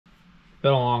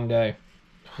Been a long day.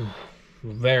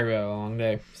 Very, very long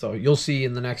day. So you'll see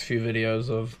in the next few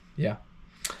videos of, yeah,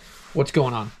 what's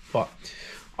going on. But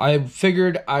I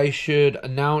figured I should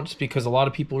announce, because a lot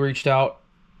of people reached out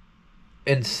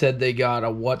and said they got a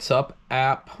What's Up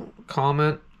app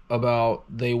comment about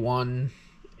they won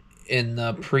in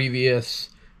the previous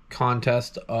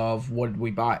contest of what did we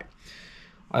buy.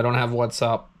 I don't have What's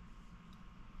Up.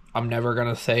 I'm never going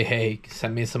to say, hey,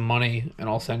 send me some money and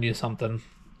I'll send you something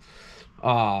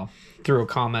through a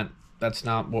comment. That's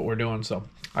not what we're doing. So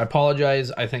I apologize.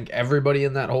 I think everybody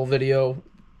in that whole video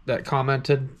that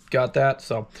commented got that.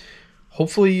 So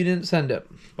hopefully you didn't send it.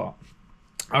 But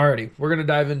alrighty, we're going to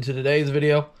dive into today's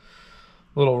video.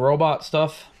 Little robot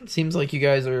stuff. It seems like you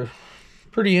guys are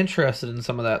pretty interested in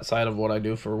some of that side of what I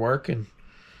do for work. And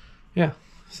yeah,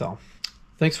 so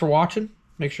thanks for watching.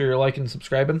 Make sure you're liking and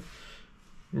subscribing.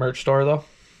 Merch store though,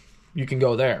 you can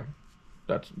go there.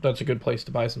 That's a good place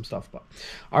to buy some stuff. But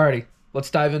alrighty, let's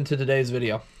dive into today's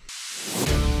video.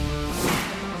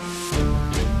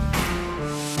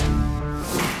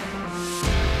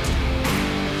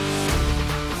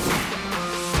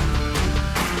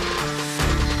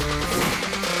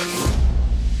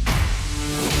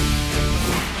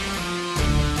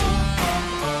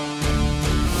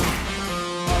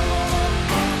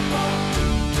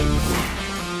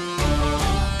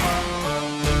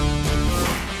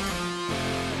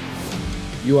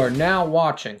 You are now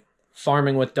watching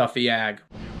Farming with Duffy Ag.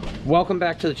 Welcome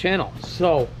back to the channel.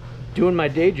 So, doing my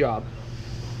day job,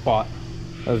 but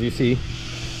as you see,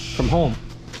 from home.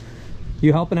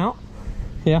 You helping out?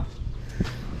 Yeah.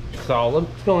 So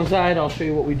let's go inside. I'll show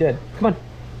you what we did. Come on.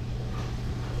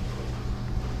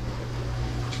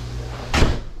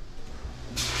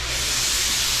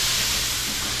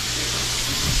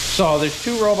 So there's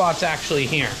two robots actually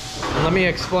here. And let me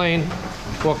explain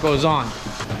what goes on.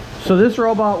 So this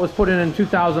robot was put in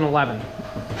 2011.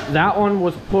 That one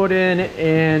was put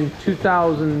in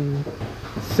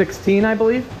 2016, I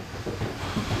believe.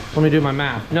 Let me do my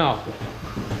math. No,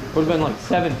 would have been like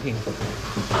 17.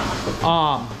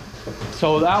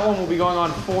 So that one will be going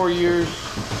on 4 years.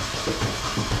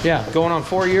 Yeah, going on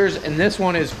 4 years, and this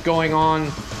one is going on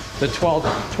the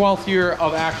 12th year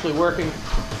of actually working.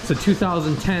 It's a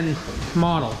 2010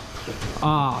 model.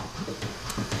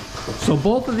 So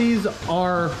both of these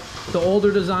are the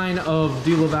older design of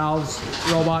De La Valve's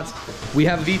robots. We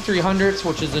have V300s,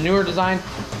 which is the newer design.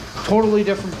 Totally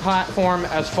different platform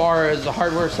as far as the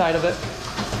hardware side of it.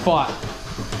 But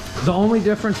the only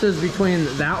differences between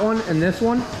that one and this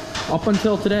one, up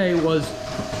until today, was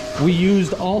we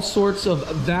used all sorts of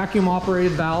vacuum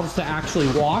operated valves to actually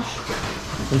wash.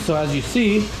 And so as you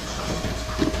see,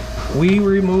 we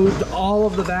removed all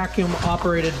of the vacuum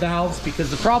operated valves, because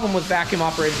the problem with vacuum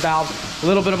operated valves, a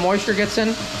little bit of moisture gets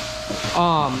in,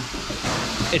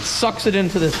 it sucks it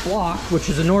into this block, which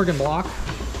is an organ block,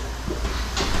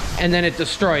 and then it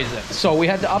destroys it. So we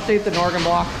had to update the organ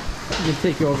block. Let me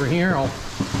take you over here. I'll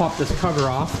pop this cover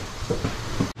off.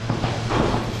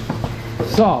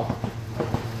 So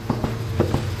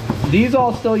these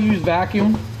all still use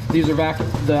vacuum. These are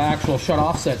the actual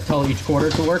shutoffs that tell each quarter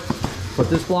to work. But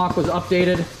this block was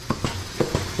updated.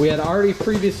 We had already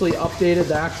previously updated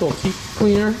the actual teat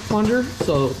cleaner plunger,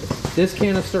 so this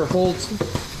canister holds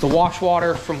the wash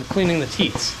water from cleaning the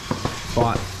teats.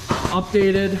 But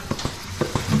updated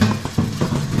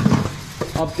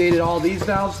all these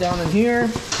valves down in here.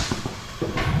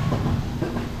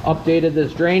 Updated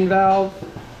this drain valve.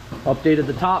 Updated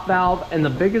the top valve, and the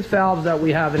biggest valves that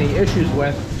we have any issues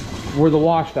with were the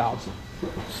wash valves.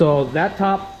 So that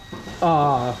top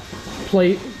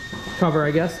plate cover,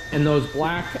 I guess, and those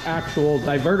black actual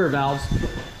diverter valves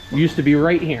used to be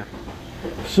right here.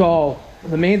 So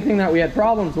the main thing that we had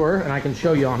problems were, and I can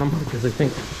show you on them because I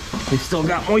think they still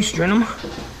got moisture in them.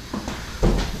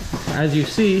 As you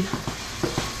see,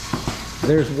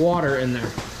 there's water in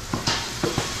there.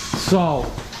 So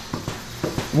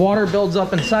water builds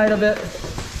up inside of it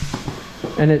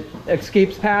and it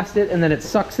escapes past it, and then it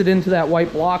sucks it into that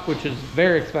white block, which is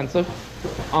very expensive.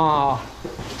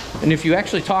 And if you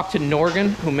actually talk to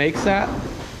Norgan, who makes that,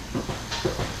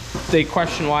 they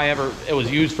question why ever it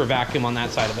was used for vacuum on that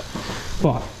side of it.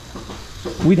 But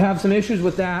we'd have some issues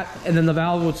with that, and then the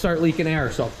valve would start leaking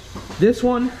air. So this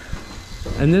one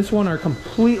and this one are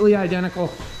completely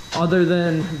identical, other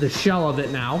than the shell of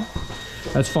it now.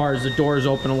 As far as the doors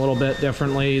open a little bit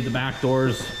differently, the back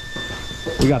doors,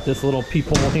 we got this little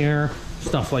peephole here,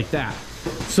 stuff like that.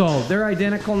 So they're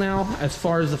identical now as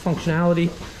far as the functionality.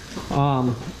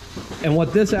 And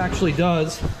what this actually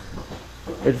does,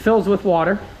 it fills with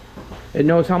water. It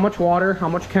knows how much water, how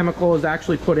much chemical is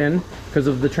actually put in because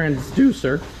of the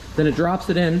transducer. then it drops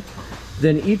it in.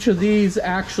 Then each of these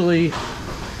actually,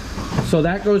 so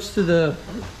that goes to the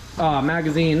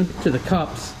magazine, to the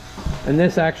cups, and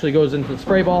this actually goes into the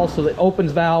spray ball, so it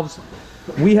opens valves.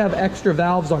 We have extra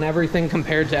valves on everything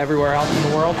compared to everywhere else in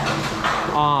the world,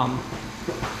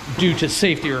 due to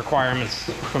safety requirements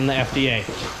from the FDA.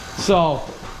 So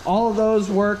all of those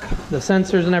work, the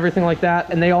sensors and everything like that,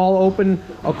 and they all open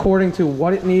according to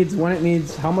what it needs, when it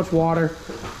needs, how much water,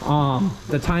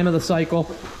 the time of the cycle,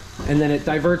 and then it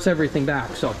diverts everything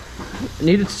back. So I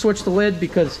needed to switch the lid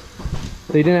because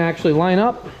they didn't actually line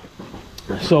up.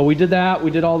 So we did that,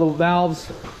 we did all the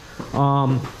valves.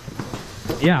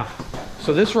 Yeah,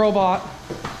 so this robot,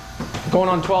 going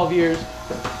on 12 years,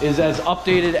 is as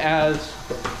updated as,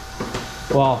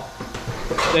 well,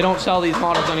 they don't sell these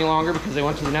models any longer because they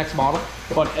went to the next model,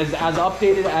 but as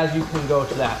updated as you can go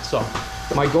to that. So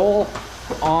my goal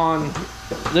on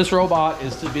this robot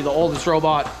is to be the oldest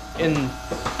robot in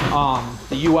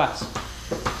the US,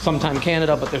 sometime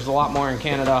Canada, but there's a lot more in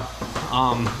Canada.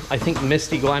 I think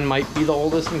Misty Glen might be the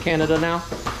oldest in Canada now,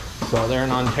 so they're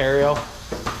in Ontario,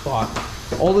 but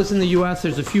oldest in the US.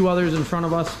 There's a few others in front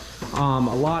of us. A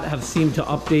lot have seemed to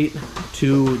update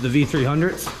to the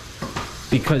V300s,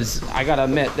 because I gotta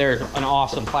admit, they're an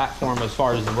awesome platform as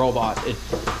far as the robot. It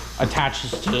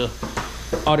attaches to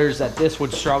udders that this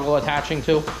would struggle attaching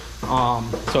to.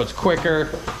 So it's quicker.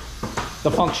 The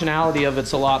functionality of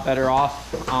it's a lot better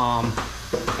off.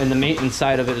 And the maintenance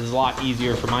side of it is a lot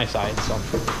easier for my side. So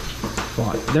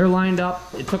but they're lined up.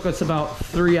 It took us about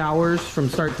 3 hours from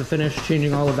start to finish,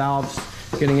 changing all the valves,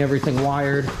 getting everything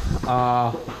wired.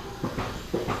 But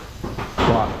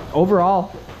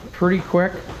overall, pretty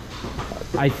quick.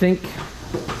 I think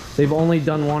they've only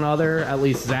done one other, at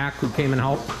least Zach, who came and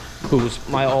helped, who's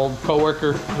my old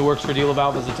coworker who works for Dealer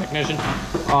Valve as a technician.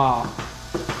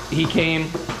 He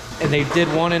came and they did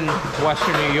one in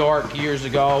Western New York years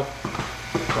ago.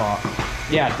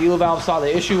 Yeah, Dealer Valve saw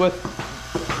the issue with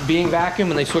being vacuum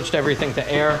and they switched everything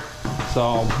to air.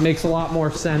 So makes a lot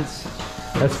more sense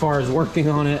as far as working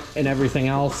on it and everything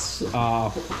else.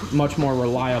 Much more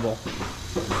reliable.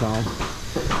 So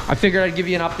I figured I'd give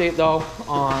you an update though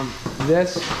on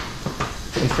this.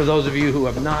 And for those of you who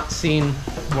have not seen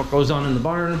what goes on in the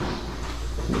barn,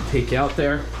 let me take you out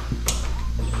there.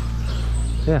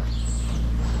 Yeah.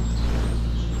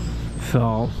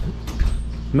 So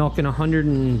milking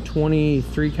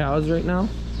 123 cows right now.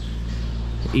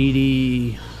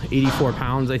 84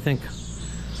 pounds, I think.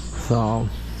 So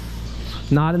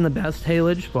not in the best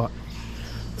haylage, but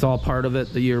it's all part of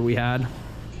it the year we had.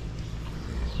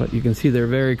 But you can see they're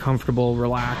very comfortable,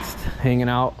 relaxed, hanging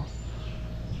out.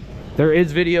 There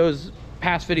is videos,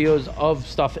 past videos of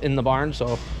stuff in the barn,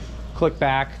 so click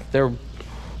back. They're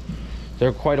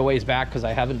quite a ways back because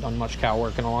I haven't done much cow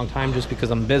work in a long time, just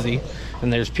because I'm busy.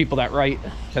 And there's people that write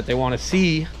that they want to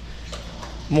see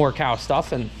more cow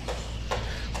stuff, and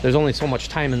there's only so much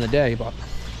time in the day. But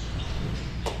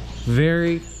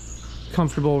very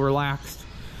comfortable, relaxed.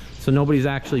 So nobody's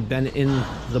actually been in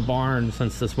the barn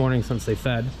since this morning, since they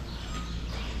fed.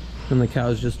 And the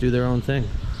cows just do their own thing.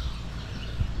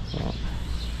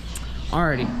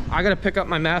 Alrighty, I gotta pick up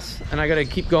my mess and I gotta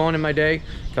keep going in my day.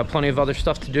 Got plenty of other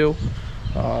stuff to do.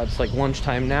 It's like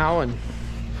lunchtime now, and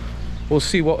we'll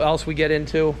see what else we get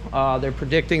into. They're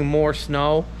predicting more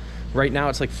snow. Right now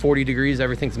it's like 40 degrees,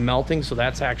 everything's melting, so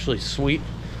that's actually sweet.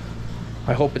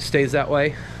 I hope it stays that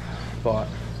way, but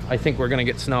I think we're gonna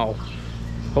get snow.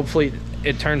 Hopefully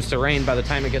it turns to rain by the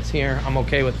time it gets here. I'm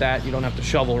okay with that. You don't have to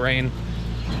shovel rain.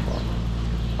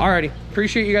 Alrighty,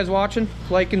 appreciate you guys watching,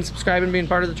 liking, subscribing, being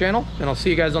part of the channel, and I'll see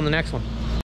you guys on the next one.